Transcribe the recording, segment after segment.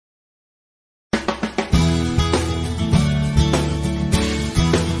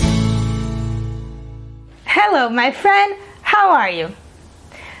Hello, my friend. How are you?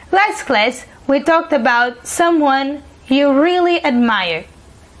 Last class, we talked about someone you really admire.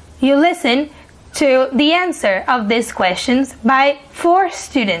 You listened to the answer of these questions by 4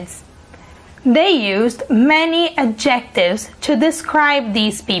 students. They used many adjectives to describe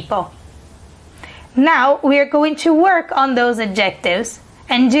these people. Now we are going to work on those adjectives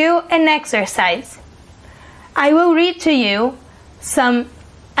and do an exercise. I will read to you some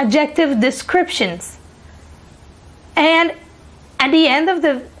adjective descriptions, and at the end of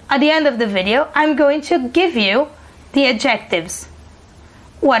the video I'm going to give you the adjectives.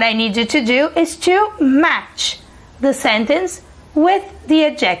 What I need you to do is to match the sentence with the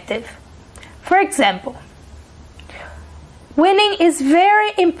adjective. For example, winning is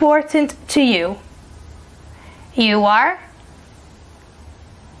very important to you. You are?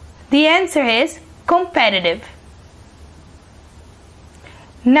 The answer is competitive.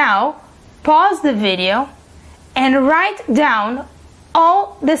 Now, pause the video and write down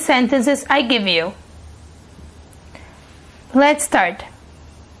all the sentences I give you. Let's start.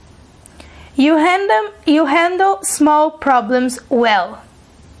 You handle small problems well.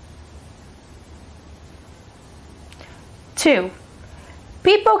 2.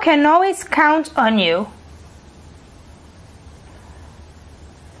 People can always count on you.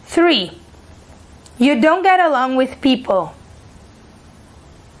 3. You don't get along with people.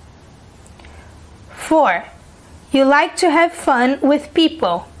 4. You like to have fun with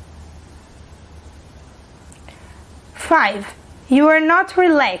people. 5. You are not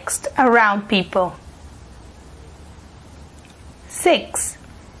relaxed around people. 6.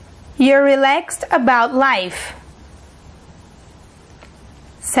 You're relaxed about life.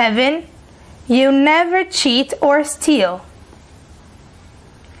 7. You never cheat or steal.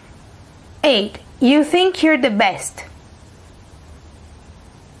 8. You think you're the best.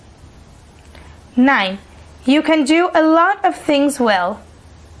 9. You can do a lot of things well.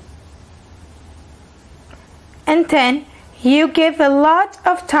 And 10. You give a lot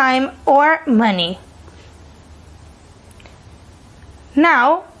of time or money.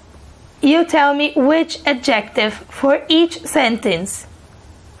 Now, you tell me which adjective for each sentence.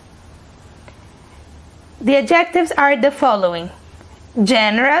 The adjectives are the following: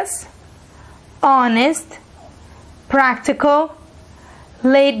 generous, honest, practical,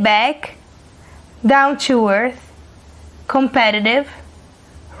 laid back, down to earth, competitive,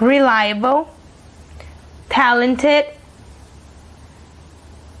 reliable, talented,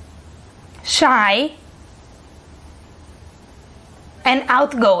 shy, and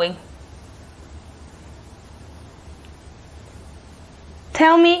outgoing.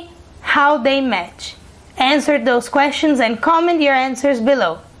 Tell me how they match. Answer those questions and comment your answers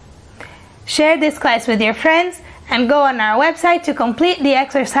below. Share this class with your friends and go on our website to complete the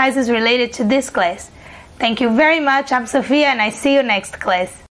exercises related to this class. Thank you very much. I'm Sophia and I see you next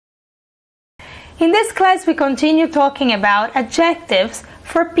class. In this class we continue talking about adjectives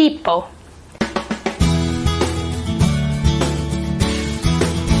for people.